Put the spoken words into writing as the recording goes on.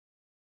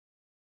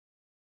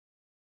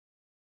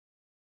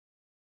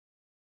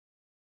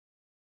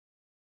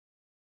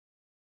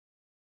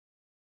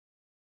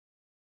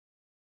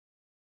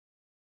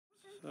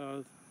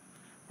So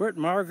we're at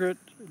Margaret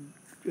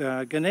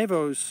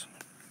Gnewuch's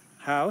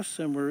house,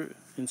 and we're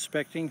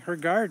inspecting her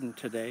garden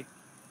today.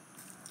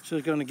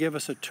 She's going to give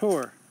us a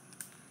tour.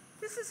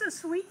 This is a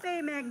sweet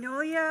bay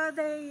magnolia.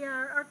 They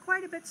are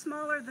quite a bit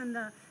smaller than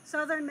the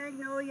southern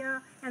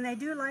magnolia, and they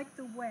do like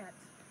the wet.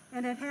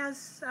 And it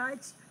has,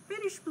 it's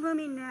finished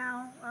blooming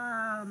now,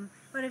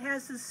 but it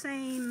has the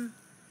same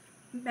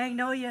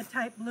magnolia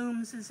type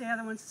blooms as the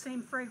other ones, the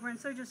same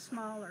fragrance. They're just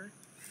smaller.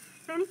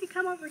 And if you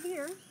come over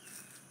here,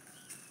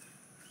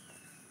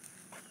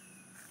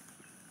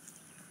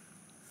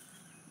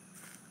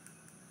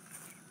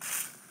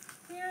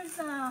 here's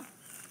a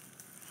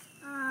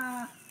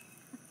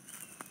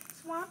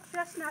swamp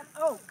chestnut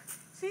oak.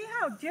 See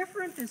how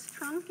different this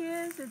trunk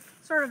is? It's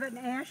sort of an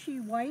ashy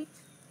white.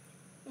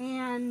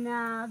 And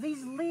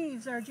these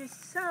leaves are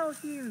just so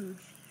huge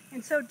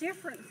and so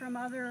different from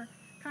other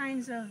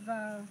kinds of,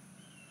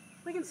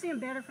 we can see them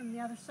better from the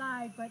other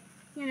side, but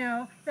you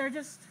know, they're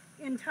just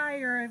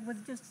entire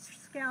with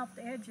just scalped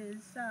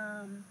edges,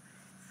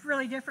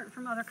 really different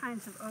from other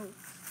kinds of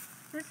oaks.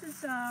 This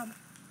is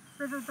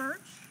river birch.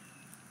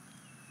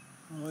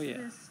 Oh yeah.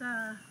 This,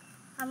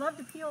 I love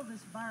to peel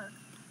this bark.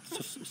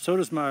 So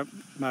does my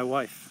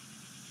wife.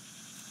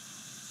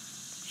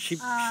 She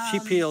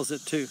peels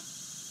it too.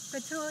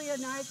 Petulia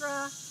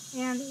nigra,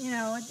 and you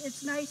know,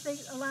 it's nice. They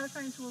a lot of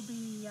times will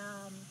be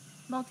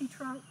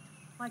multi-trunked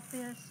like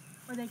this,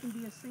 or they can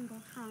be a single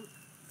trunk.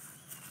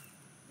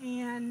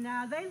 And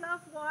they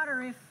love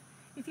water.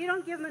 If you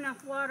don't give them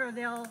enough water,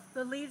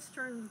 the leaves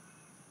turn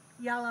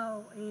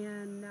yellow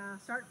and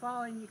start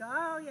falling. You go,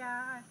 oh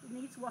yeah, it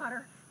needs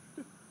water.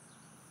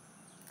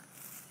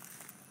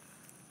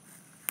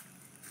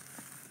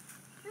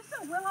 This is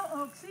a willow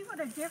oak. See what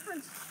a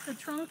difference the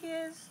trunk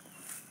is?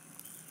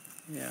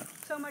 Yeah.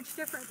 So much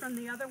different from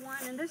the other one.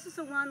 And this is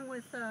the one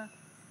with the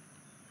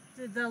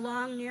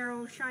long,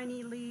 narrow,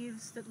 shiny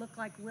leaves that look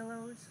like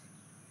willows.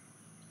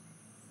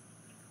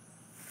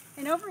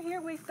 And over here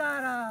we've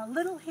got a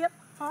little hip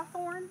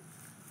hawthorn.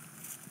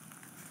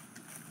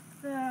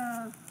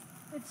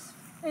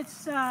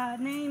 Its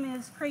name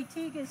is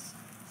Crataegus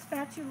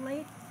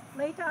spatulata.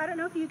 I don't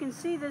know if you can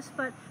see this,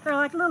 but they're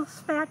like little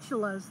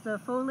spatulas, the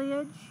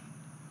foliage.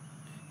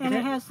 And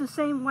it has the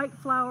same white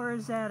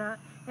flowers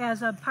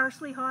as a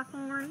parsley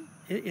hawthorn.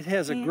 It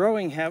has a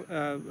growing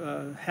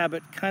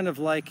habit, kind of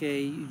like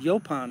a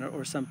yaupon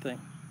or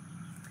something.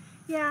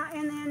 Yeah,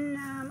 and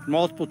then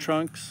multiple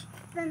trunks.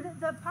 Then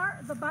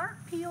the bark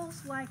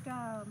peels like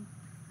the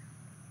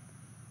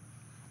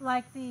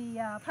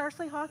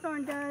parsley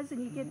hawthorn does,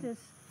 and you get this.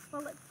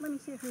 Well, let me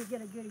see if we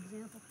get a good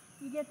example.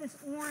 You get this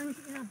orange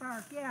inner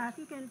bark. Yeah, if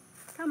you can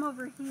come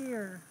over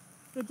here,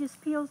 it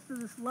just peels to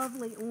this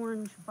lovely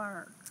orange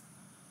bark.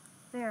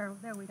 There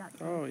we got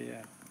that. Oh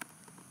yeah.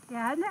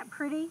 Yeah, isn't that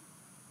pretty?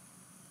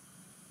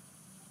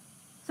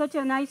 Such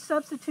a nice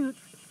substitute.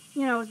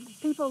 You know,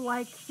 people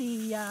like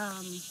the,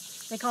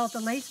 they call it the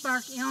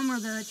lacebark elm or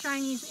the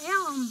Chinese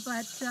elm,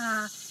 but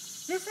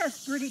this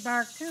has pretty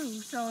bark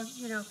too. So,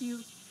 you know, if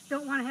you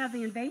don't want to have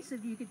the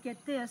invasive, you could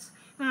get this.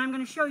 And I'm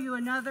going to show you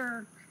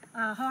another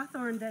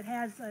hawthorn that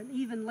has an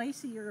even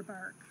lacier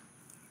bark.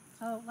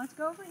 So let's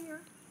go over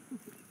here.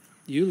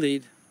 You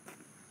lead.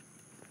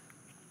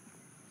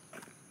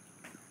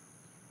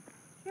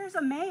 Here's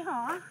a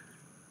mayhaw.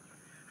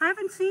 I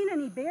haven't seen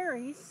any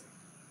berries.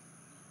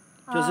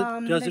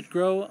 Does it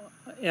grow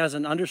as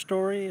an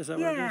understory? Is that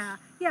what it is?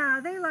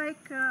 Yeah. They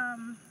like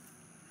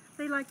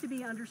to be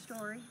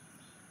understory.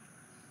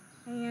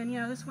 And you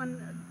know, this one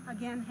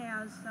again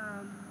has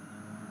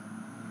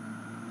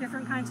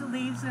different kinds of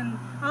leaves, and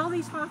all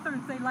these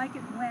hawthorns, they like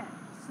it wet,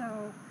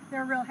 so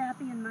they're real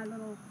happy in my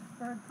little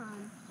bird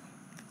pond.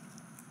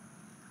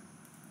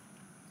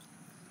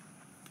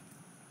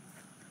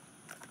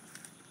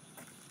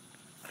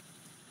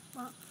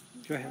 Well,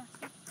 go ahead.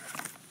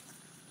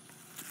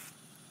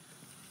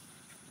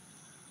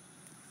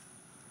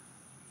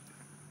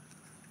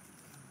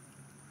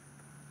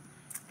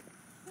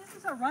 This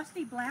is a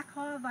rusty black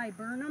haw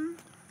viburnum.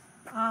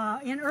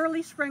 In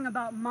early spring,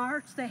 about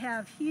March, they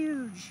have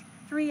huge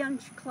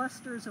 3-inch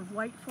clusters of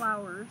white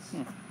flowers.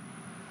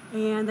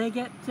 And they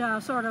get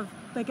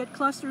they get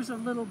clusters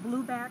of little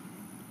blue-black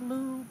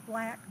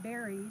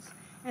berries,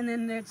 and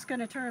then it's going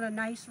to turn a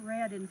nice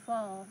red in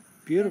fall.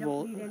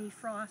 Beautiful, they don't need any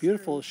frost.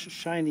 beautiful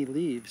shiny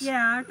leaves.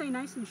 Yeah, aren't they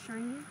nice and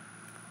shiny?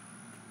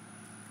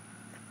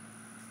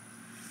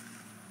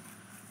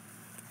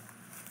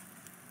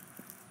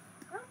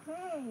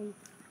 Okay,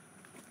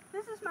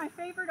 this is my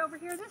favorite over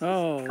here. This is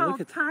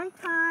called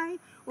tie-tie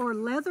or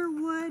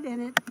leatherwood,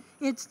 and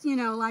it's you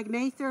know, like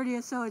May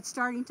 30th, so it's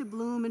starting to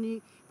bloom, and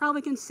you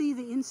probably can see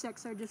the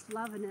insects are just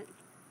loving it.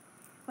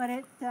 But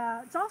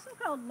it's also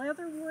called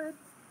leatherwood.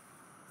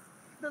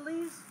 The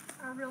leaves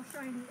are real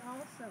shiny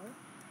also.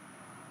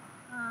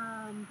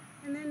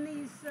 And then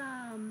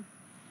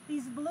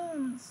these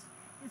blooms,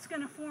 it's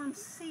going to form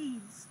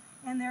seeds,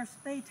 and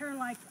they turn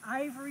like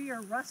ivory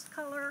or rust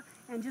color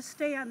and just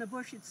stay on the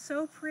bush. It's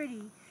so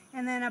pretty.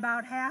 And then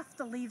about half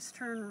the leaves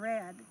turn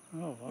red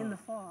in the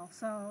fall.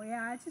 So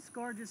yeah, it's just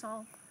gorgeous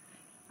all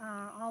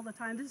all the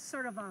time. This is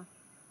sort of a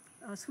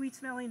sweet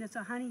smelling, it's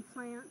a honey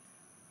plant.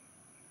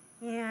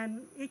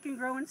 And it can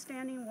grow in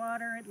standing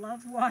water. It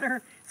loves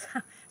water.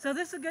 So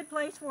this is a good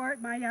place for it.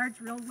 My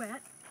yard's real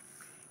wet.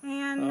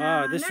 And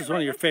this is one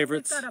of your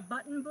favorites. It's got a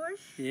button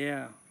bush.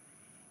 Yeah.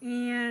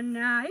 And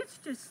it's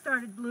just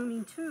started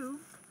blooming too.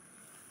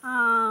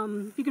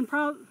 You can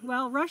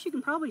Rush, you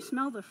can probably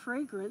smell the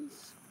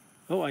fragrance.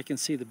 Oh, I can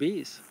see the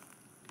bees.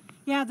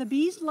 Yeah, the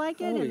bees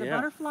like it, Oh, and the yeah.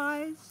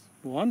 butterflies.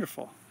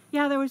 Wonderful.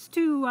 Yeah, there was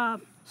two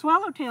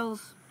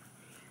swallowtails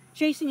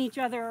chasing each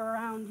other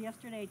around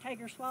yesterday,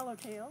 tiger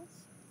swallowtails.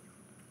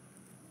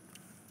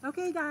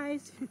 Okay,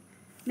 guys,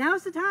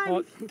 now's the time.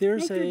 Oh,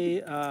 there's Make a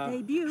your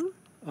debut.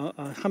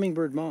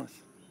 hummingbird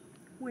moth.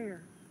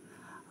 Where?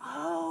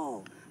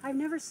 Oh, I've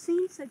never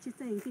seen such a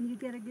thing. Can you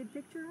get a good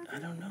picture of it? I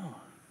don't know.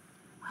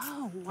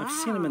 Oh, wow. I've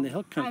seen them in the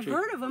hill country. I've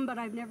heard of them, but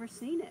I've never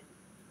seen it.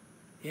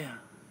 Yeah,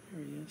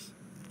 there he is.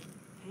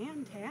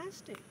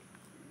 Fantastic.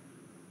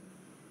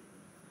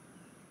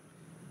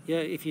 Yeah,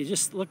 if you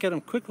just look at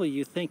him quickly,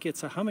 you think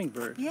it's a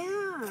hummingbird.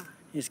 Yeah.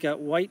 He's got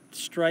white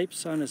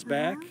stripes on his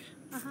back.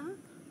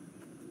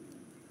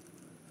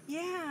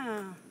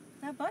 Yeah.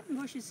 That button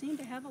bushes seem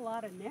to have a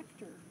lot of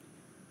nectar.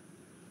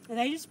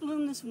 They just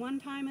bloom this one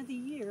time of the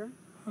year.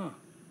 Huh.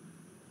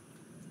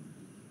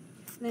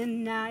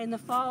 Then in the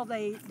fall,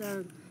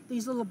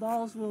 these little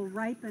balls will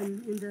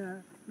ripen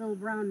into little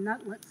brown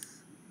nutlets.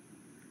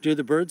 Do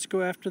the birds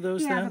go after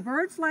those Yeah, then? the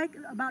birds like,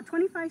 about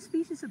 25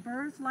 species of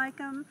birds like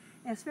them,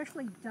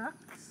 especially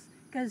ducks,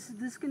 because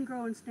this can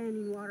grow in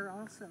standing water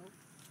also.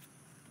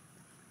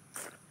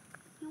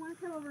 You want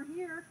to come over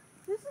here?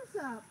 This is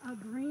a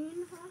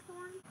green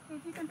hawthorn.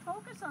 If you can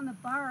focus on the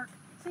bark,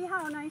 see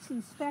how nice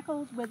and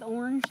speckled with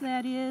orange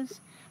that is?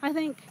 I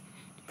think,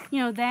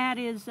 that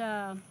is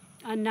a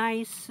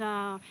nice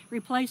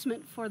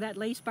replacement for that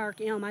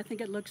lacebark elm. I think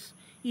it looks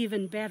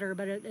even better,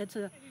 but it's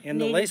a And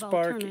the native lacebark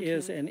alternative.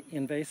 is an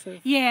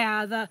invasive?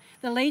 Yeah, the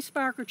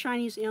lacebark or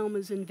Chinese elm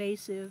is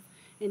invasive,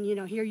 and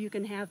here you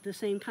can have the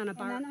same kind of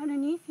bark. And then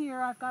underneath here,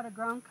 I've got a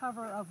ground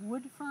cover of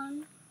wood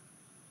fern.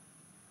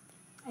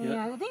 And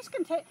Yeah. these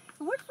can take,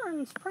 the wood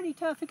fern's pretty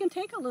tough. It can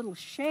take a little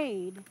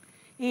shade,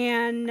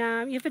 and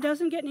if it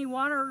doesn't get any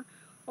water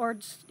or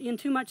it's in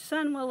too much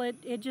sun, well,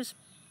 it just,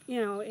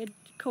 it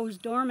goes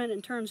dormant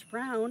and turns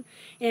brown.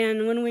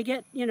 And when we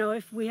get,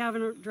 if we have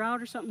a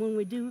drought or something, when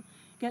we do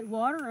get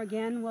water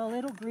again, well,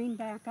 it'll green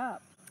back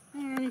up.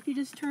 And if you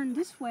just turn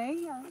this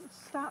way,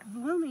 stop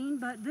blooming,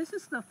 but this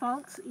is the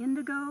false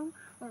indigo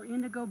or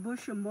indigo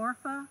bush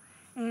amorpha,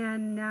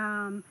 and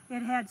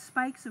it had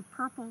spikes of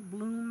purple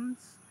blooms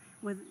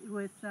with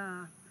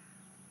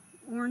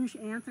orange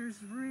anthers,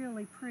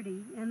 really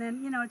pretty. And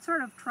then, it's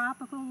sort of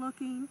tropical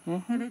looking,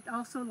 and it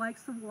also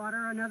likes the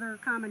water. Another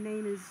common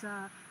name is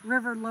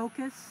river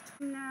locust.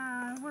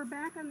 And we're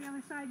back on the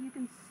other side. You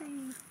can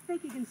see, I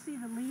think you can see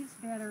the leaves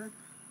better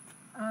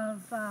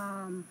of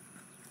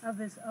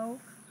this oak.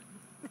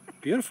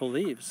 Beautiful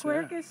leaves. Yeah.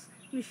 Quercus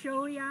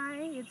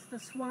michoii, it's the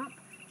swamp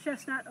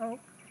chestnut oak,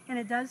 and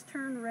it does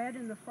turn red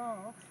in the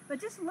fall. But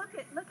just look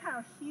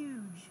how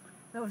huge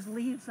those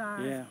leaves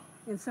are, Yeah.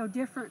 and so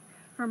different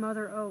from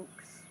other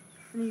oaks.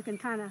 And you can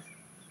kind of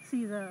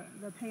see the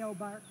pale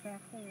bark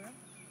back there.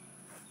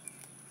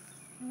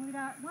 And we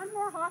got one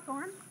more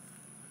hawthorn.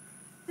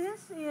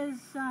 This is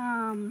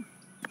I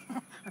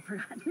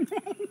forgot the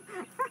name.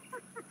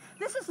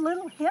 This is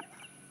Little Hip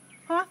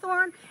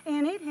hawthorn,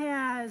 and it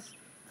has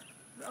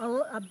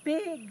a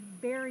big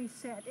berry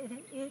set.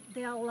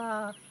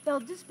 They'll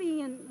just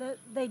be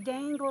they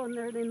dangle and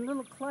they're in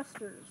little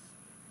clusters,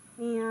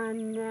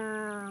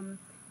 and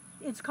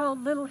it's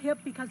called Little Hip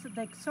because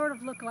they sort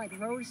of look like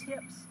rose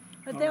hips.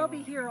 But they'll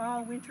be here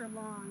all winter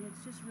long.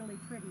 It's just really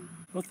pretty.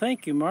 Well,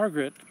 thank you,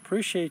 Margaret.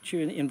 Appreciate you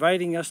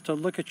inviting us to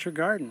look at your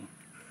garden.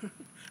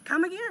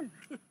 Come again.